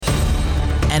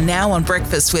And now on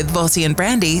Breakfast with Vossi and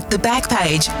Brandy, The Back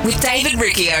Page with David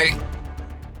Riccio.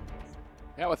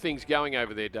 How are things going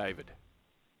over there, David?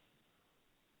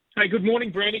 Hey, good morning,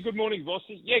 Brandy. Good morning,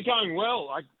 Vossi. Yeah, going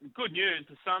well. Good news.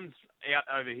 The sun's out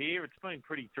over here. It's been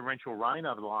pretty torrential rain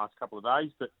over the last couple of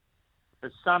days, but the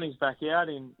sun is back out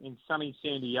in sunny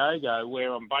San Diego,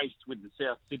 where I'm based with the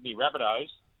South Sydney Rabbitohs.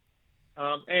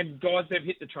 And guys, they've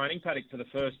hit the training paddock for the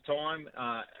first time.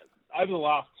 Over the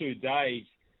last 2 days,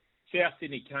 South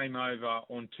Sydney came over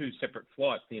on 2 separate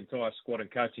flights, the entire squad and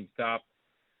coaching staff.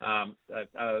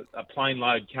 A plane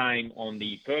load came on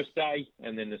the first day,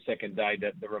 and then the second day,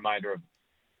 the remainder of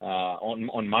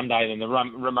on Monday, and the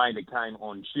remainder came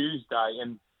on Tuesday.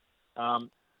 And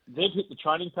they've hit the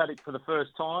training paddock for the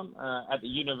first time at the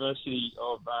University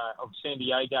of San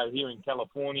Diego here in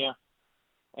California.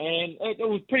 And it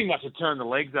was pretty much a turn the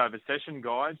legs over session,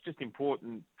 guys. Just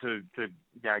important to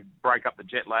break up the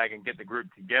jet lag and get the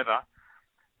group together.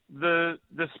 The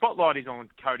spotlight is on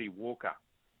Cody Walker,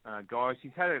 guys.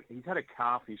 He's had a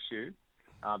calf issue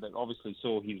that obviously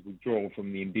saw his withdrawal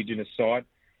from the Indigenous side.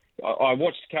 I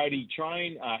watched Cody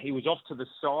train. He was off to the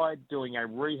side doing a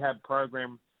rehab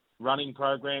running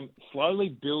program, slowly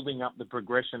building up the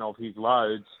progression of his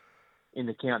loads in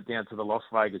the countdown to the Las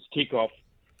Vegas kickoff.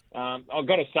 I've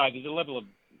got to say, there's a level of,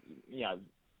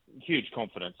 huge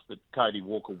confidence that Cody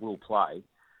Walker will play.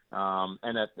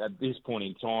 And at this point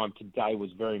in time, today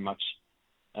was very much,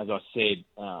 as I said,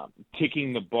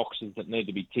 ticking the boxes that need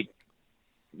to be ticked,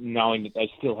 knowing that they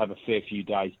still have a fair few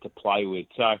days to play with.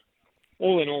 So,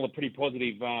 all in all, a pretty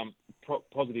positive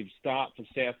start for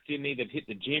South Sydney. They've hit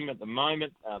the gym at the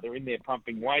moment. They're in there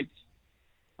pumping weights.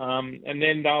 And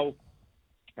then they'll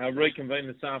reconvene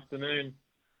this afternoon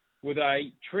with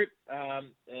a trip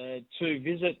to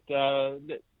visit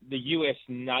the US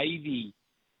Navy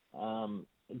down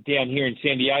here in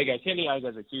San Diego. San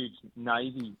Diego's a huge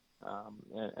Navy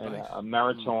and a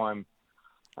maritime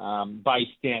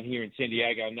base down here in San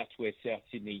Diego, and that's where South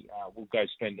Sydney will go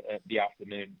spend the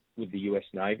afternoon with the US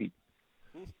Navy.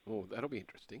 Oh, that'll be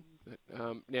interesting.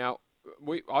 Now,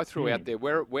 I threw out there,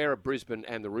 where are Brisbane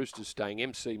and the Roosters staying?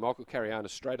 MC Michael Cariana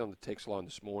straight on the text line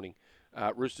this morning.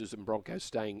 Roosters and Broncos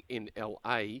staying in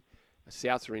LA,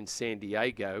 Souths are in San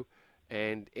Diego,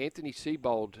 and Anthony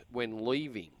Seibold, when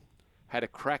leaving, had a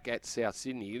crack at South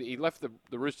Sydney. He left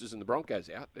the Roosters and the Broncos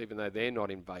out, even though they're not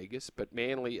in Vegas, but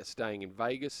Manly are staying in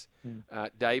Vegas.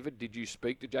 David, did you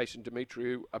speak to Jason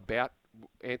Demetriou about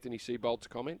Anthony Seibold's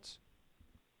comments?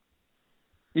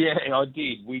 Yeah, I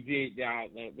did. We did.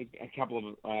 A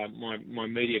couple of my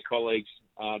media colleagues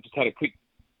just had a quick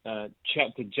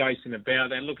chat to Jason about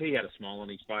that. Look, he had a smile on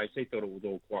his face. He thought it was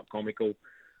all quite comical,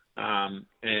 and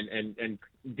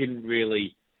didn't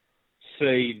really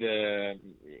see the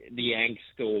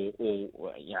angst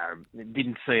or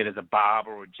didn't see it as a barb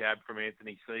or a jab from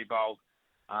Anthony Seibold.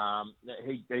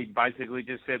 He basically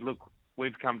just said, look,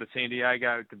 we've come to San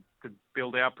Diego to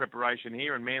build our preparation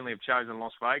here, and Manly have chosen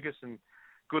Las Vegas, and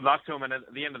good luck to them. And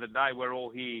at the end of the day, we're all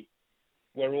here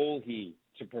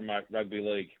to promote rugby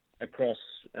league across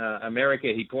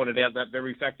America. He pointed out that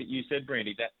very fact that you said,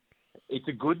 Brandy, that it's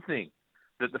a good thing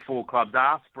that the 4 clubs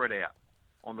are spread out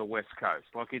on the West Coast.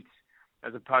 Like, it's,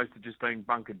 as opposed to just being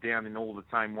bunkered down in all the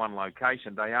same one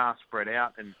location, they are spread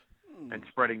out and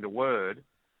spreading the word.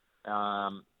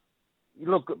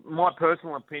 Look, my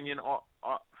personal opinion, I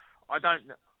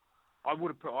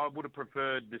would have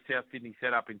preferred the South Sydney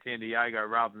setup in San Diego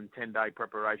rather than 10-day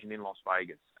preparation in Las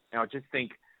Vegas. And I just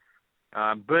think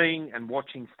being and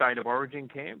watching State of Origin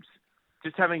camps,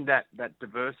 just having that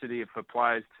diversity for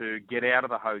players to get out of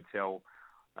the hotel,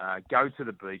 go to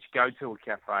the beach, go to a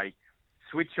cafe,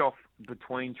 switch off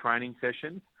between training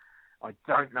sessions. I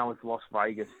don't know if Las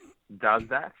Vegas does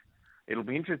that. It'll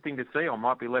be interesting to see. I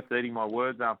might be left eating my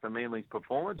words after Manly's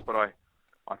performance, but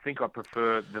I think I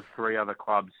prefer the 3 other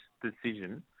clubs'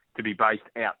 decision to be based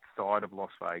outside of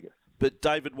Las Vegas. But,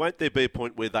 David, won't there be a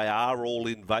point where they are all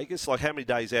in Vegas? Like, how many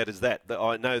days out is that?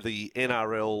 I know the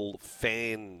NRL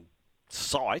fan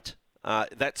site,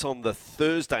 that's on the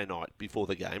Thursday night before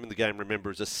the game, and the game, remember,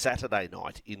 is a Saturday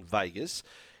night in Vegas.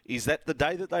 Is that the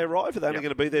day that they arrive? Are they only going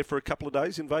to be there for a couple of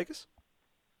days in Vegas?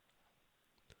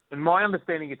 In my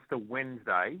understanding, it's the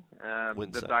Wednesday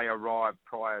that they arrive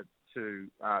prior to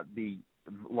the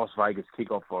Las Vegas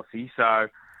kickoff, Vossi. So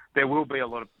there will be a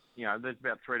lot of, there's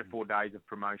about 3 to 4 days of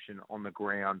promotion on the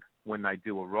ground when they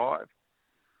do arrive.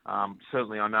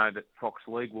 Certainly, I know that Fox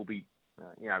League will be,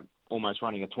 almost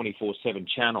running a 24/7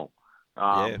 channel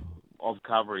of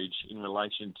coverage in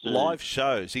relation to live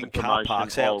shows in car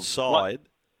parks outside.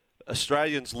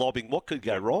 Australians lobbing. What could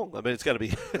go wrong? I mean, it's going to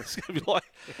be like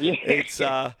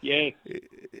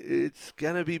It's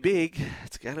going to be big.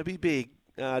 It's going to be big,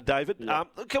 David. Yeah.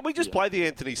 Can we just play the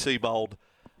Anthony Seibold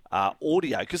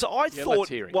audio? Because I thought, let's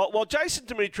hear it. while Jason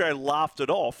Demetrio laughed it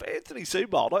off, Anthony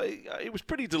Seibold, it was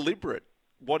pretty deliberate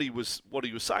what he was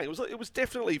saying. It was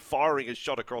definitely firing a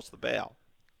shot across the bow.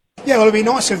 Yeah, well, it'd be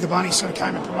nice if the Bunnies sort of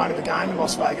came and promoted the game in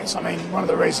Las Vegas. I mean, one of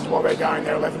the reasons why we're going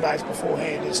there 11 days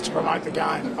beforehand is to promote the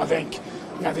game. I think,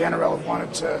 the NRL have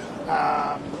wanted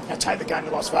to take the game to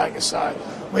Las Vegas, so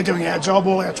we're doing our job.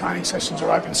 All our training sessions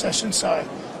are open sessions, so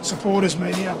supporters,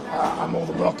 media, are more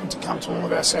than welcome to come to all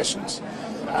of our sessions.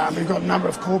 We've got a number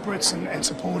of corporates and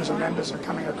supporters and members are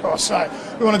coming across. So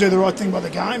we want to do the right thing by the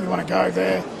game. We want to go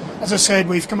there. As I said,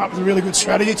 we've come up with a really good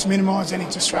strategy to minimise any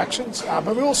distractions.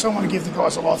 But we also want to give the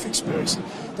guys a life experience.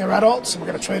 They're adults and we're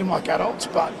going to treat them like adults.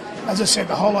 But as I said,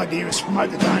 the whole idea is to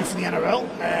promote the game for the NRL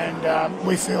and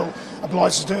we feel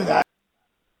obliged to do that.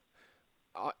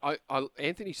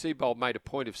 Anthony Seibold made a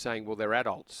point of saying, well, they're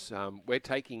adults. We're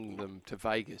taking them to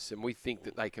Vegas and we think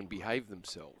that they can behave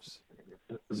themselves.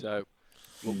 So...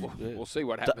 We'll see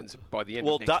what happens by the end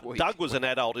of next week. Doug was an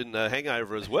adult in The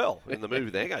Hangover as well, in the movie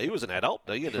The Hangover. He was an adult.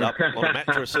 He ended up on a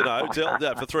mattress in a hotel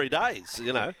for 3 days,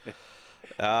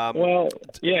 Well,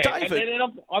 yeah, David. and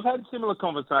I've had similar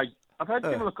conversations. I've had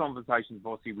similar conversations,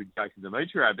 Bossy, with Jason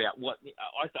Demetrio about what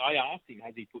I asked him.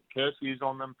 Has he put curfews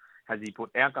on them? Has he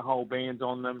put alcohol bans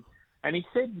on them? And he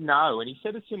said no. And he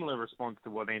said a similar response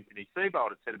to what Anthony Seibold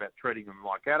had said about treating them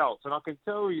like adults. And I can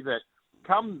tell you that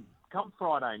come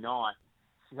Friday night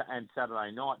and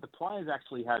Saturday night, the players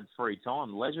actually had free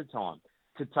time, leisure time,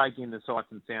 to take in the sights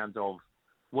and sounds of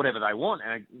whatever they want.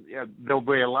 And there'll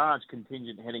be a large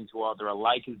contingent heading to either a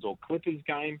Lakers or Clippers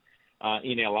game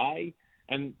in LA.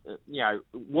 And,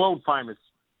 world famous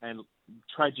and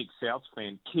tragic South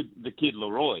fan, the Kid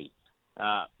Leroy,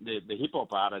 the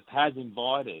hip-hop artist, has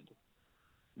invited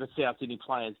the South Sydney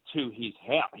players to his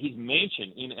house, his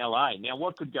mansion in LA. Now,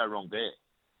 what could go wrong there?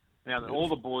 Now, all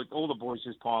the boys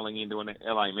just piling into an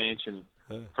LA mansion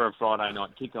for a Friday night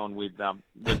kick-on with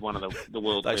one of the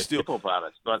world's best hip-hop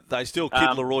artists. But they still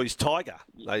Kid Leroy's Tiger.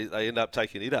 They end up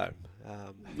taking it home.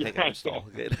 Hangover style.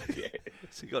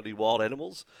 Has he got any wild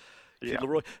animals? Kid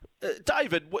Leroy.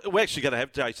 David, we're actually going to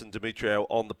have Jason Demetrio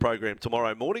on the program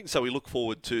tomorrow morning, so we look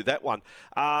forward to that one.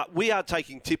 We are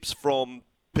taking tips from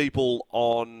people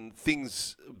on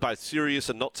things both serious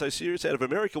and not so serious out of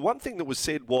America. One thing that was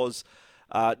said was...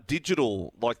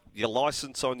 digital, like your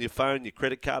license on your phone, your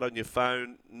credit card on your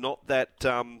phone, not that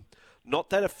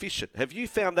efficient. Have you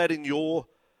found that in your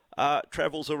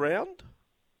travels around?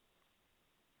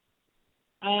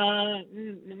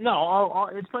 No,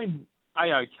 it's been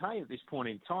A-OK at this point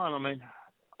in time. I mean,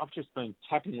 I've just been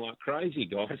tapping like crazy,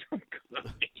 guys.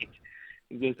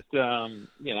 Just, to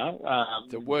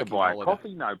buy a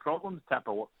coffee, no problems. Tap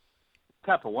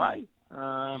away.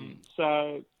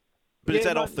 So... But is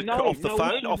that off the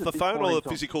phone or the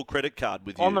physical credit card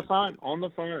with you? On the phone. On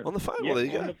the phone? Yep, Well, there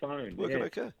you go. On the phone. Working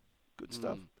okay. Good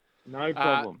stuff. No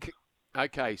problem.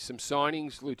 Okay, some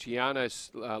signings. Luciano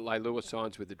Leilua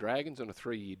signs with the Dragons on a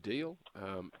 3-year deal.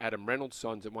 Adam Reynolds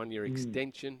signs a 1-year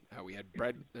extension. We had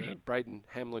Braden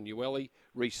Hamlin-Uele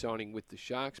re-signing with the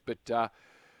Sharks. But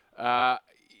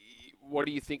what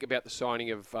do you think about the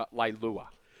signing of Leilua?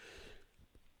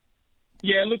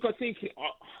 Yeah, look, I think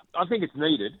it's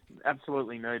needed,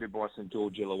 absolutely needed by St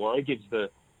George Illawarra. It gives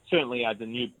certainly adds a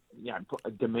new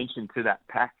dimension to that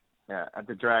pack at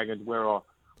the Dragons, where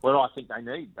I think they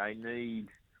need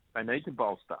to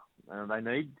bolster.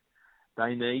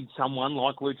 They need someone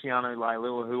like Luciano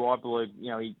Leilua, who I believe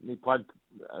he played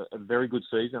a very good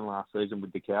season last season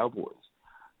with the Cowboys.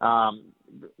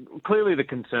 Clearly, the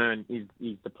concern is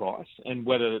the price and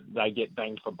whether they get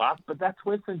bang for buck, but that's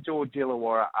where St George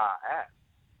Illawarra are at.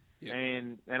 Yeah.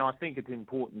 And I think it's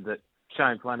important that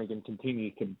Shane Flanagan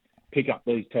continues to pick up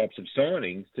these types of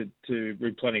signings to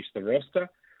replenish the roster.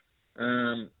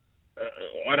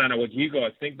 I don't know what you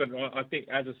guys think, but I think,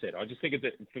 as I said, I just think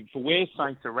for where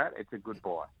Saints are at, it's a good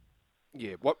buy.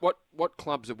 Yeah, what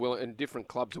clubs are willing, and different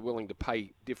clubs are willing to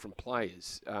pay different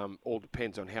players. All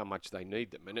depends on how much they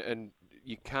need them, and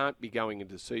you can't be going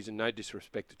into the season. No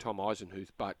disrespect to Tom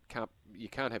Eisenhuth, but you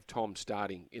can't have Tom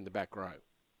starting in the back row.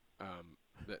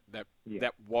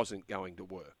 That wasn't going to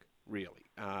work really.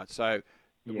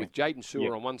 With Jaden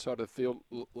Sewer on one side of the field,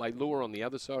 Leilua on the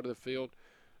other side of the field,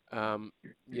 and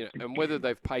whether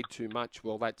they've paid too much,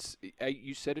 well, that's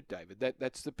you said it, David.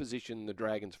 That's the position the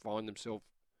Dragons find themselves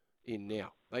in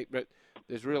now.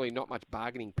 There's really not much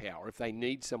bargaining power. If they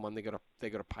need someone, they got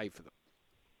to pay for them.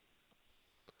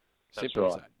 That's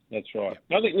right. That's right.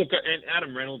 Yeah. I think and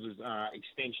Adam Reynolds'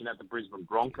 extension at the Brisbane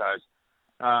Broncos.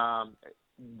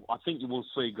 I think you will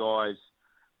see guys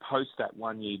post that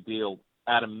 1-year deal,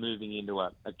 Adam moving into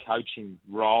a coaching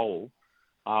role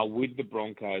with the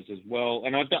Broncos as well.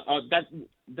 And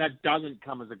that doesn't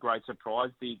come as a great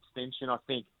surprise, the extension. I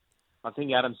think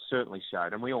Adam certainly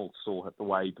showed, and we all saw it, the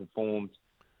way he performed,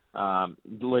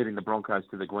 leading the Broncos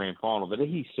to the grand final, but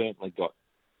he certainly got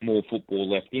more football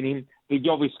left in him. The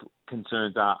obvious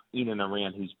concerns are in and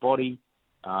around his body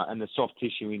and the soft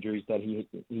tissue injuries that he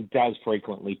does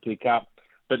frequently pick up,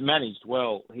 but managed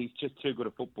well. He's just too good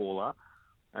a footballer,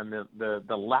 and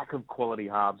the lack of quality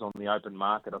halves on the open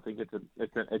market, I think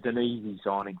it's an easy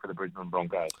signing for the Brisbane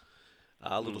Broncos.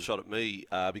 A little shot at me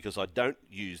because I don't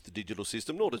use the digital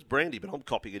system, nor does Brandy, but I'm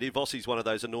copying it. Vossi's one of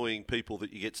those annoying people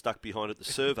that you get stuck behind at the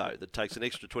servo that takes an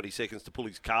extra 20 seconds to pull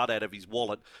his card out of his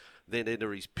wallet, then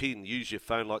enter his PIN. Use your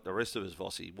phone like the rest of us,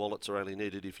 Vossi. Wallets are only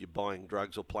needed if you're buying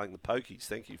drugs or playing the pokies.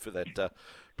 Thank you for that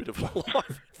bit of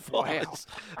life advice.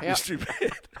 Mystery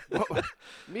man.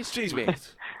 Mystery man.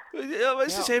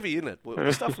 It's just heavy, isn't it?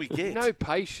 The stuff we get. No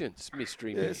patience,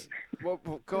 mystery man.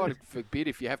 Well, God forbid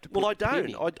if you have to put I don't. PIN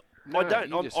in. I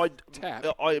don't. Tap.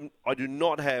 I do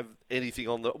not have anything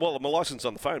on the. Well, my license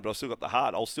on the phone, but I've still got the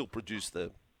hard. I'll still produce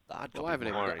the hard copy. Well, I haven't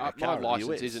even. My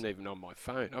license isn't even on my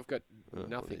phone. I've got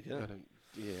nothing. Well,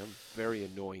 I'm very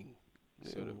annoying.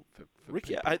 Sort of. For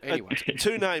Ricky, anyway,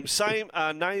 two names, same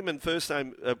name and first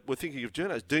name. We're thinking of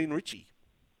journos. Dean Ritchie.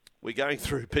 We're going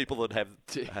through people that have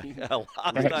a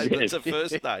last name that's a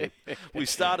first name. We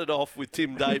started off with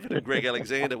Tim David and Greg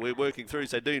Alexander. We're working through.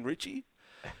 So Dean Ritchie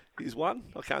is one.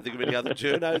 I can't think of any other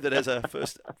journo that has a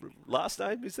last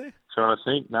name, is there? Trying to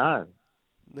think, no.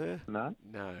 No.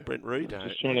 Brent Reed? No.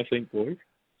 Just trying to think, boys.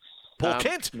 Paul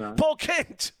Kent? No. Paul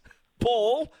Kent!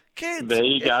 Paul Kent! There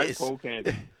you go, yes. Paul Kent.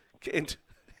 Kent.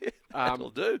 That'll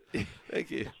do.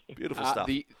 Thank you. Beautiful stuff.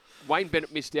 Wayne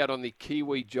Bennett missed out on the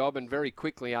Kiwi job, and very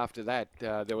quickly after that,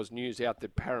 there was news out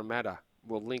that Parramatta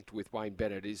were linked with Wayne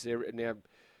Bennett. Is there now?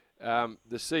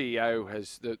 The CEO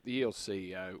has the Eels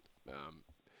CEO,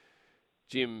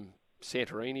 Jim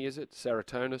Santorini, is it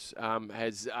Saratonis,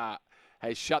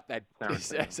 has shut that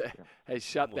has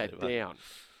shut that down.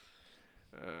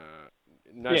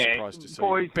 No surprise to see.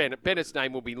 Boys, Bennett's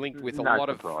name will be linked with a lot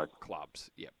of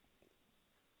clubs. Yep.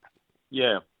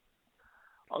 Yeah.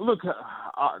 Look,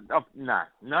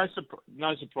 no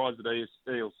surprise that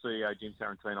Eels CEO Jim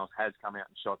Sarantinos has come out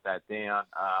and shot that down.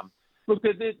 Look,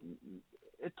 it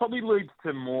probably leads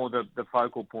to more the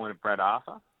focal point of Brad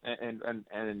Arthur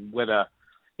and whether,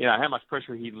 how much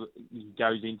pressure he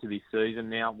goes into this season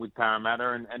now with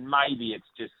Parramatta, and maybe it's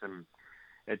just some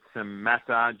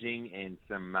massaging and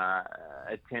some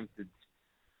attempted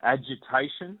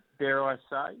agitation, dare I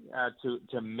say,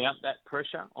 to mount that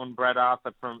pressure on Brad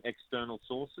Arthur from external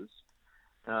sources.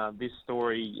 This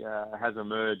story has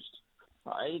emerged.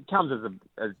 It comes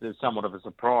as somewhat of a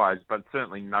surprise, but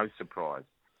certainly no surprise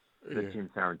that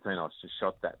Jim Sarantinos just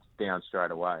shot that down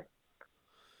straight away.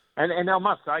 And I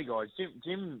must say, guys,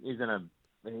 Jim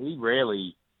he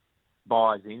rarely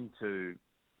buys into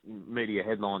media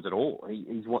headlines at all.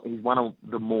 He's one of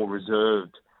the more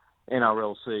reserved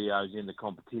NRL CEOs in the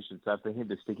competition. So for him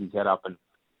to stick his head up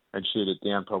and shoot it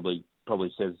down probably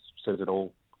says it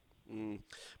all.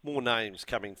 More names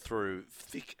coming through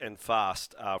thick and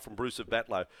fast from Bruce of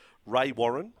Batlow. Ray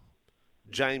Warren,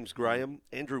 James Graham,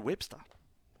 Andrew Webster.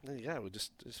 There you go. We're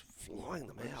just flying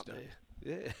them out there.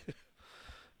 Yeah.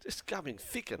 Just coming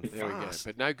thick and fast. There we go.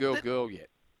 But no girl yet.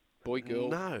 Boy, girl.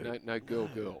 No girl.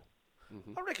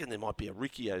 Mm-hmm. I reckon there might be a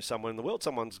Riccio somewhere in the world.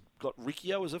 Someone's got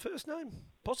Riccio as a first name,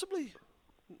 possibly.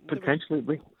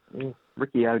 Potentially,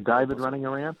 Riccio David running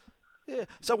around. Yeah.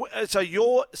 So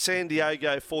you're San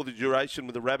Diego for the duration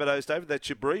with the Rabbitohs, David. That's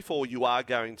your brief, or you are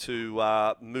going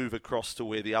to move across to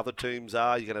where the other teams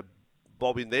are? You're going to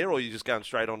bob in there, or are you just going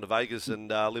straight on to Vegas and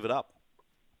live it up?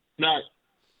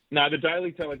 No, the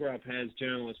Daily Telegraph has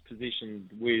journalists positioned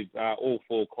with all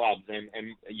four clubs, and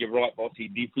you're right,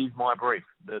 Bossy, this is my brief,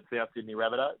 the South Sydney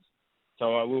Rabbitohs.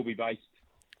 So I will be based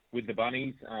with the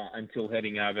Bunnies until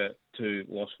heading over to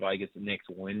Las Vegas next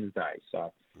Wednesday.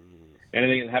 So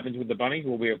anything that happens with the Bunnies,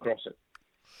 we'll be across it.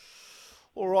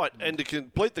 All right, and to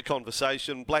complete the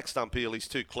conversation, Black Stump Eel is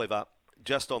too clever.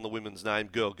 Just on the women's name,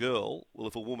 girl. Well,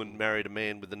 if a woman married a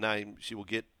man with the name, she will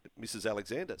get Mrs.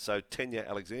 Alexander. So Tanya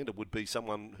Alexander would be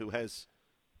someone who has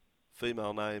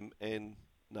female name and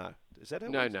no. Is that how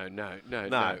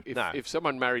No. If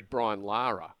someone married Brian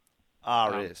Lara.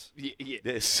 R.S.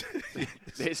 Yes.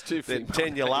 There's two then female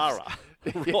Tanya Lara.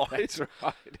 Right. That's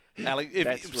right.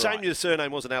 If your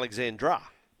surname wasn't Alexandra,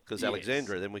 because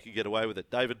Alexandra, then we could get away with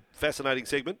it. David, fascinating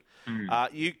segment.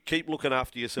 You keep looking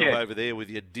after yourself over there with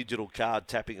your digital card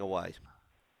tapping away.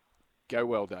 Go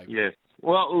well, David. Yes.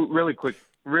 Well, really quick,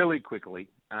 really quickly,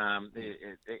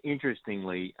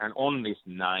 interestingly, and on this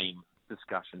name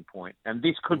discussion point, and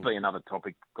this could be another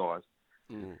topic, guys.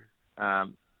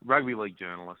 Rugby league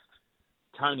journalist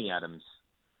Tony Adams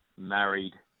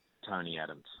married Tony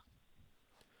Adams.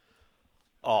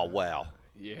 Oh, wow.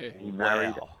 Yeah. He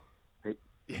married That's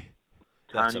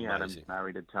Tony Adams amazing.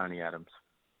 married to Tony Adams.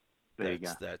 There you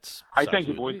go. That's Hey, so thank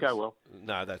you, good. boys. Go well.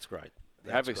 No, that's great. Have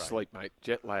a That's great. sleep, mate.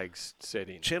 Jet lag's set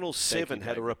in. Channel 7 you,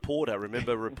 had a David. reporter,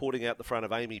 remember, reporting out the front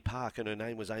of Amy Park, and her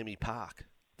name was Amy Park.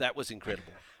 That was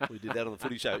incredible. We did that on the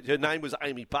footy show. Her name was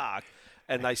Amy Park,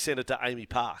 and they sent it to Amy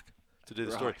Park to do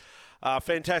the story.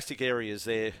 Fantastic areas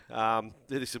there.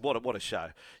 This is what a show.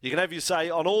 You can have your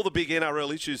say on all the big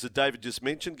NRL issues that David just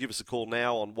mentioned. Give us a call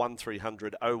now on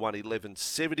 1300 01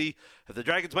 1170. Have the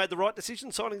Dragons made the right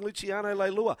decision signing Luciano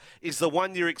Leilua? Is the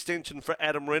one-year extension for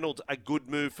Adam Reynolds a good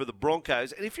move for the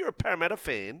Broncos? And if you're a Parramatta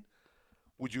fan,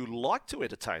 would you like to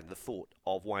entertain the thought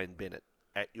of Wayne Bennett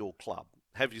at your club?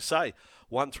 Have your say.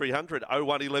 1300 01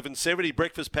 1170.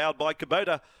 Breakfast powered by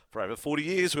Kubota. For over 40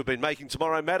 years, we've been making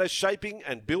tomorrow matter, shaping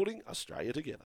and building Australia together.